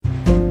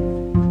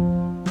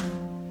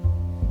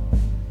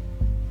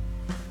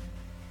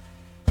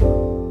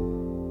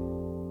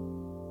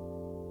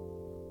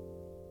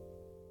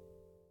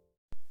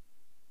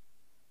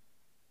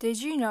Did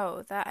you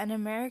know that an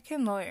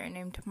American lawyer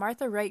named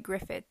Martha Wright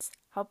Griffiths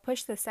helped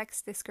push the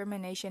Sex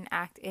Discrimination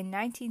Act in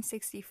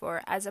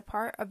 1964 as a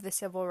part of the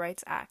Civil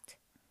Rights Act?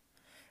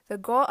 The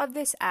goal of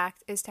this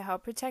act is to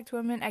help protect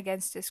women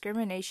against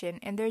discrimination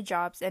in their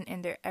jobs and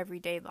in their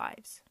everyday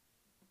lives.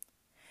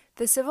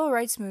 The civil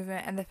rights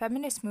movement and the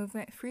feminist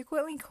movement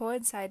frequently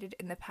coincided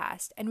in the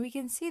past, and we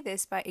can see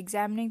this by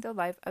examining the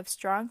life of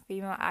strong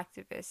female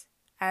activist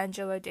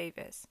Angela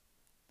Davis.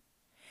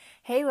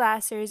 Hey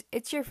Lassers,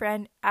 it's your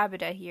friend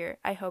Abida here.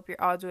 I hope you're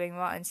all doing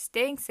well and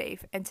staying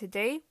safe, and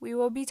today we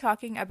will be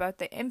talking about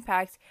the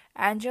impact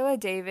Angela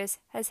Davis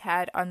has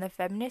had on the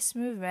feminist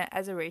movement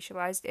as a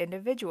racialized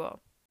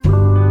individual.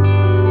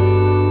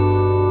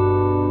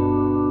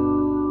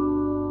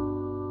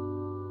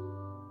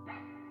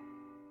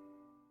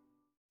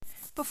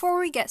 Before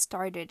we get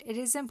started, it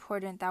is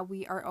important that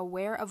we are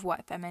aware of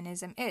what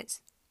feminism is.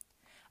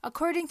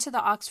 According to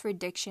the Oxford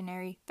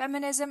Dictionary,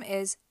 feminism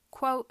is,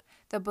 quote,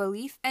 the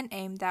belief and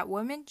aim that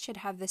women should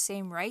have the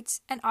same rights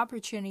and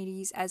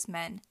opportunities as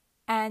men,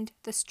 and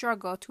the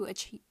struggle to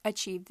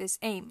achieve this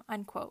aim,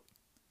 unquote.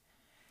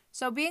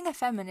 So being a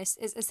feminist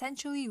is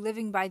essentially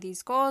living by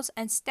these goals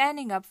and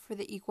standing up for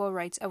the equal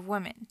rights of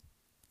women.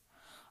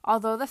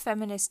 Although the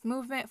feminist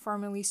movement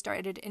formally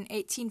started in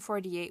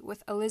 1848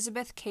 with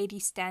Elizabeth Cady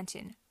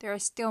Stanton, there are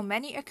still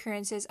many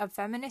occurrences of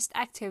feminist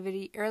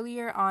activity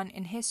earlier on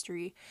in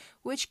history,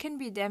 which can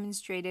be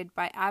demonstrated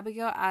by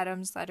Abigail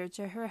Adams' letter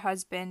to her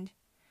husband,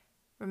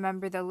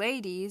 remember the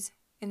ladies,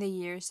 in the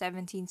year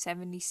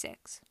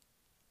 1776.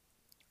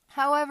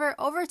 However,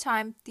 over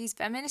time, these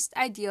feminist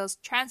ideals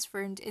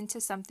transformed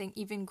into something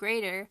even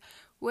greater,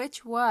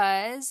 which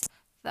was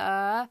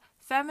the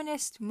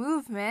feminist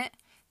movement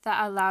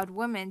that allowed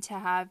women to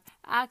have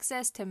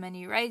access to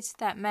many rights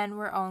that men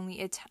were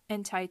only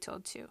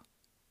entitled to.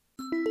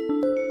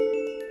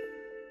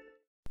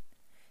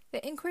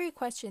 The inquiry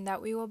question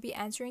that we will be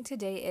answering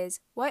today is,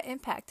 what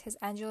impact has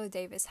Angela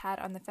Davis had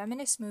on the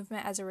feminist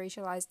movement as a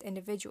racialized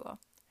individual?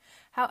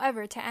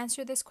 However, to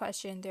answer this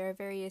question, there are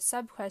various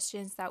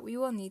sub-questions that we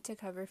will need to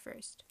cover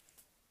first.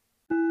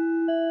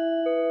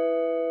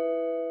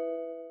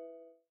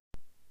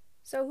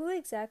 So who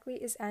exactly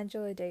is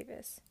Angela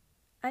Davis?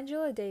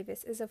 Angela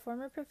Davis is a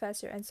former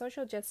professor and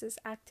social justice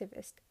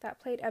activist that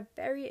played a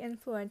very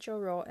influential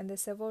role in the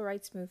civil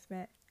rights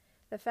movement,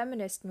 the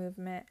feminist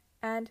movement,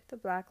 and the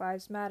Black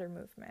Lives Matter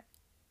movement.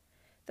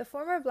 The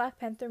former Black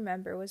Panther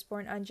member was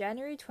born on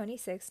January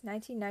 26,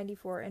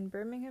 1994 in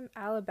Birmingham,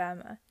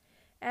 Alabama,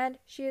 and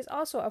she is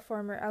also a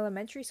former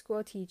elementary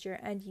school teacher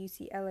and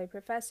UCLA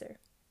professor.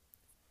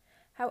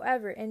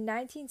 However, in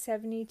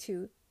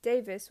 1972,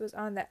 Davis was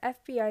on the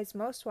FBI's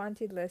most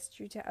wanted list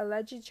due to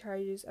alleged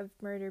charges of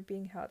murder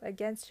being held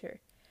against her,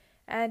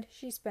 and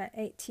she spent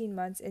 18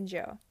 months in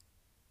jail.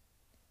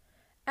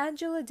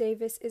 Angela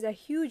Davis is a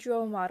huge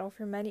role model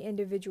for many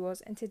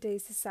individuals in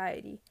today's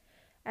society,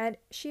 and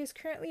she is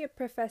currently a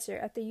professor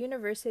at the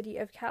University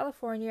of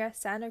California,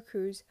 Santa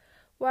Cruz,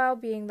 while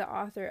being the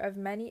author of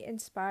many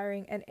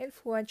inspiring and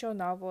influential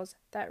novels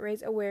that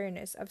raise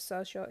awareness of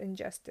social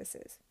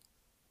injustices.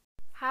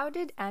 How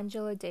did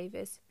Angela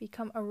Davis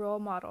become a role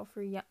model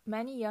for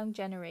many young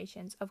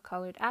generations of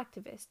colored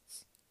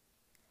activists?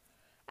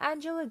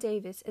 Angela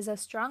Davis is a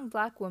strong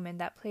Black woman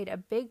that played a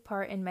big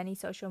part in many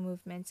social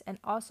movements and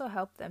also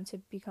helped them to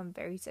become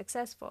very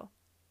successful.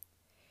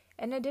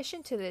 In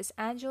addition to this,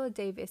 Angela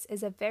Davis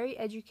is a very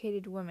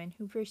educated woman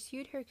who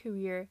pursued her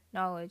career,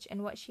 knowledge,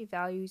 and what she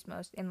values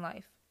most in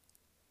life.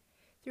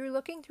 Through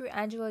looking through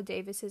Angela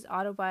Davis's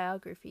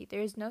autobiography,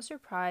 there is no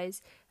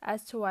surprise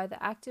as to why the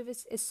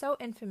activist is so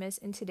infamous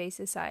in today's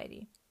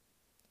society.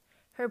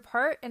 Her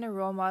part in a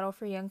role model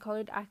for young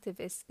colored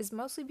activists is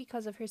mostly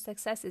because of her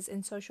successes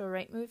in social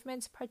rights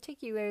movements,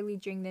 particularly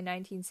during the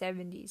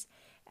 1970s,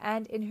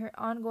 and in her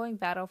ongoing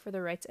battle for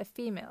the rights of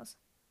females.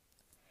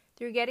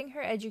 Through getting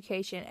her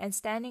education and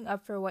standing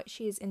up for what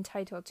she is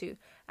entitled to,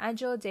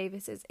 Angela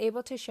Davis is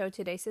able to show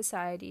today's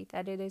society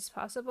that it is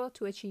possible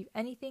to achieve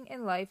anything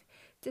in life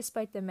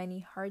despite the many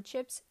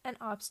hardships and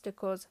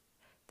obstacles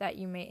that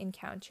you may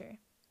encounter.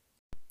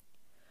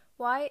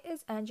 Why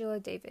is Angela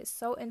Davis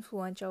so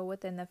influential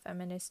within the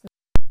feminist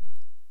movement?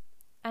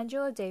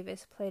 Angela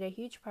Davis played a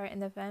huge part in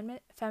the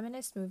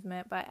feminist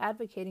movement by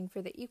advocating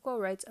for the equal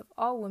rights of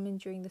all women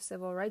during the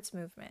civil rights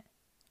movement.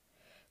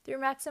 Through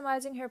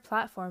maximizing her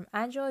platform,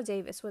 Angela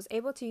Davis was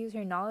able to use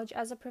her knowledge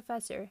as a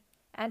professor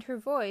and her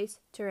voice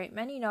to write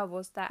many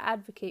novels that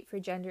advocate for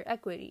gender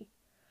equity,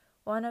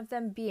 one of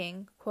them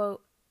being,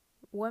 quote,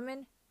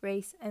 Women,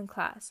 Race, and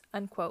Class,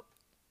 unquote.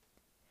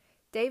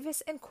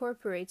 Davis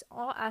incorporates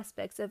all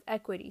aspects of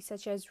equity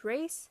such as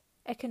race,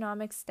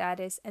 economic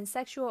status, and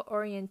sexual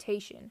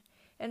orientation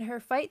in her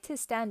fight to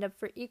stand up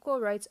for equal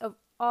rights of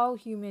all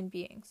human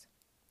beings.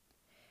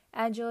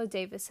 Angela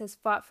Davis has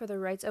fought for the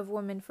rights of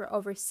women for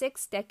over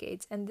 6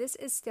 decades, and this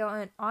is still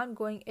an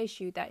ongoing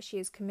issue that she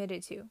is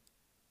committed to.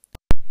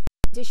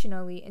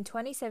 Additionally, in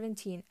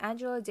 2017,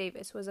 Angela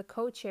Davis was a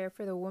co-chair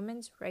for the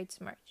Women's Rights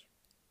March.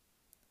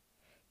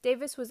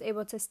 Davis was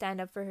able to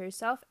stand up for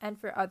herself and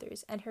for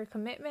others, and her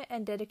commitment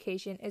and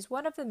dedication is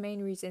one of the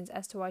main reasons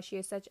as to why she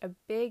is such a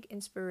big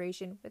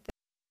inspiration with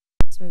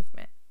this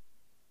movement.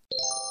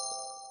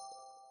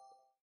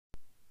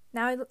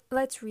 Now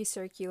let's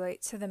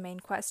recirculate to the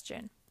main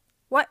question.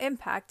 What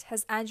impact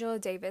has Angela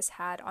Davis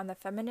had on the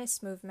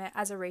feminist movement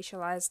as a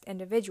racialized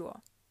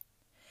individual?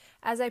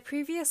 As I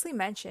previously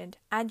mentioned,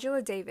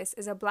 Angela Davis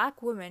is a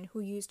Black woman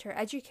who used her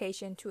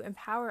education to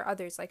empower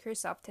others like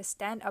herself to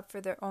stand up for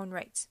their own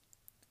rights.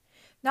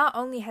 Not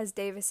only has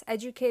Davis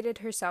educated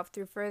herself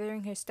through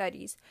furthering her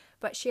studies,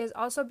 but she has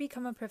also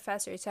become a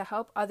professor to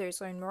help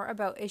others learn more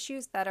about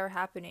issues that are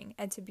happening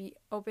and to be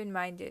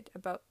open-minded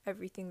about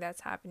everything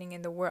that's happening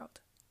in the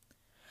world.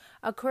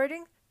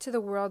 According to the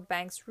World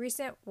Bank's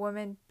recent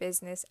Women,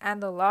 Business,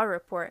 and the Law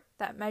report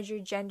that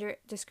measured gender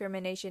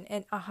discrimination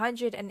in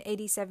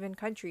 187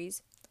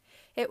 countries,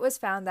 it was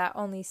found that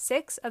only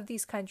 6 of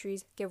these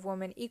countries give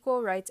women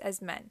equal rights as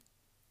men.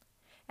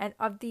 And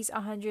of these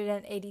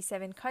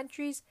 187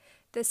 countries,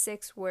 the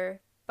 6 were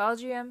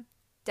Belgium,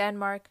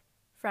 Denmark,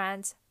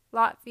 France,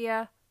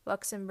 Latvia,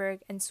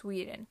 Luxembourg, and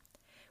Sweden,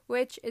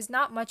 which is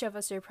not much of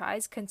a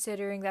surprise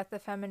considering that the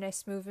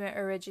feminist movement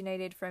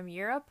originated from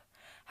Europe.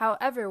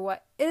 However,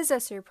 what is a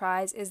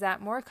surprise is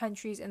that more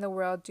countries in the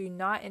world do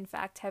not in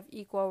fact have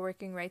equal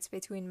working rights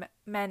between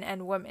men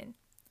and women.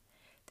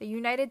 The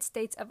United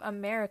States of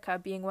America,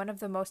 being one of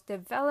the most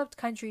developed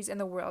countries in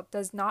the world,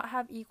 does not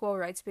have equal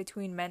rights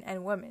between men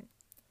and women.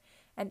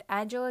 And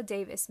Angela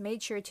Davis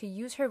made sure to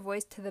use her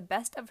voice to the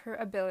best of her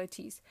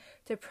abilities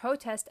to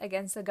protest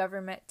against the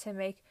government to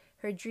make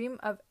her dream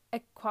of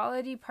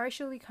equality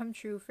partially come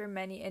true for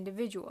many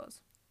individuals.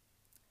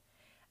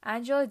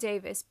 Angela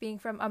Davis, being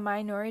from a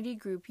minority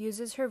group,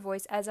 uses her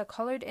voice as a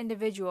colored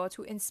individual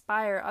to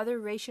inspire other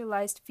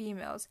racialized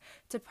females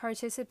to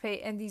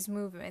participate in these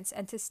movements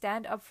and to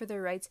stand up for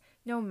their rights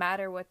no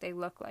matter what they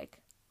look like.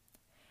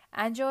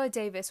 Angela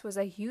Davis was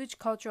a huge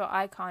cultural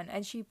icon,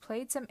 and she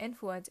played some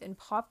influence in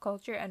pop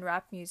culture and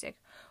rap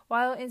music,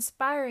 while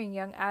inspiring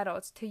young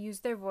adults to use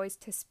their voice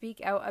to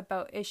speak out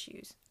about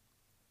issues,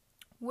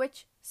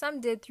 which some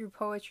did through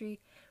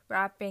poetry,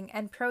 rapping,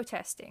 and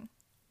protesting.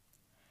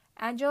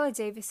 Angela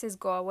Davis's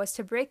goal was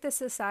to break the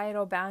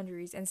societal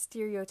boundaries and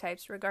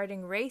stereotypes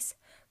regarding race,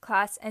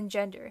 class, and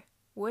gender,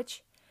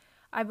 which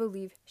I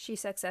believe she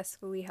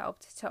successfully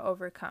helped to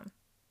overcome.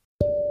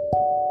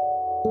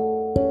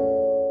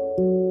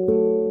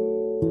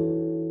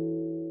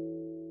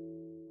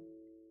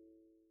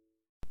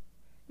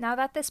 Now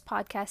that this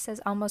podcast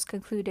has almost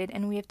concluded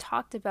and we have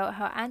talked about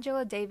how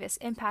Angela Davis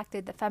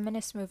impacted the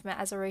feminist movement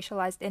as a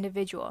racialized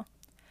individual,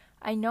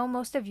 I know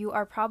most of you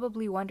are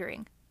probably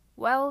wondering,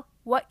 well,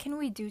 what can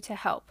we do to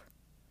help?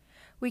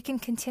 We can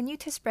continue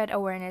to spread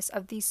awareness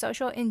of these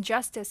social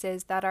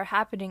injustices that are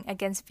happening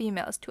against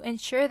females to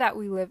ensure that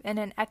we live in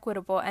an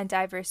equitable and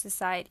diverse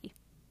society.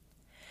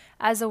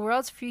 As the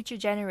world's future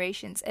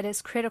generations, it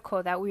is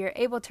critical that we are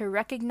able to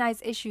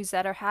recognize issues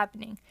that are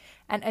happening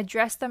and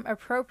address them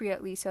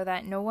appropriately so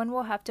that no one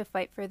will have to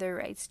fight for their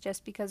rights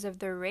just because of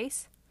their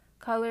race,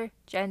 color,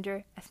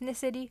 gender,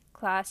 ethnicity,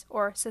 class,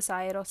 or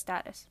societal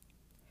status.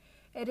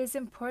 It is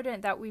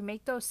important that we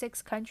make those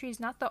 6 countries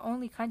not the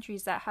only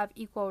countries that have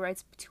equal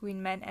rights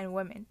between men and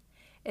women.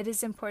 It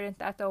is important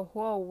that the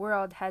whole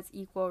world has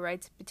equal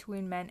rights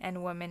between men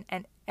and women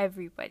and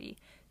everybody,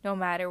 no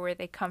matter where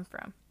they come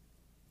from.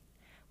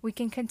 We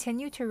can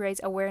continue to raise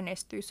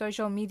awareness through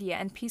social media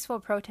and peaceful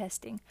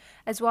protesting,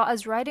 as well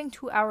as writing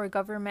to our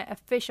government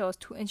officials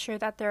to ensure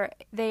that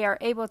they are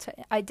able to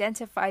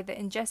identify the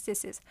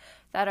injustices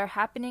that are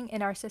happening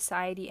in our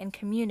society and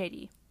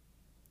community.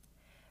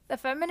 The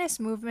feminist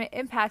movement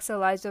impacts the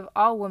lives of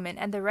all women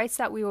and the rights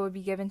that we will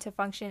be given to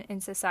function in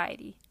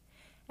society.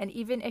 And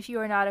even if you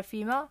are not a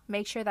female,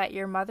 make sure that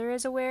your mother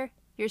is aware,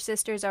 your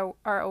sisters are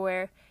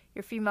aware,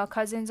 your female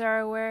cousins are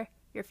aware,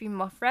 your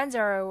female friends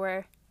are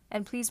aware,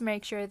 and please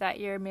make sure that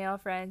your male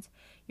friends,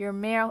 your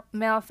male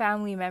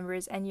family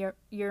members, and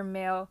your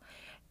male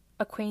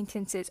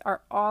acquaintances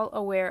are all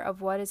aware of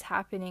what is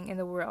happening in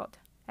the world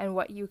and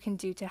what you can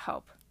do to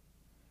help.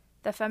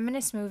 The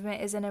feminist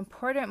movement is an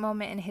important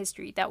moment in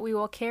history that we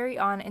will carry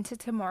on into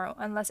tomorrow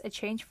unless a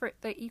change for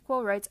the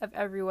equal rights of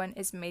everyone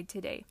is made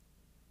today.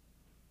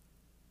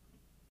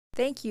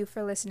 Thank you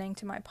for listening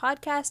to my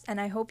podcast,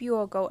 and I hope you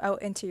will go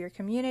out into your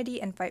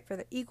community and fight for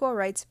the equal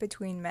rights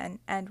between men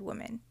and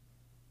women.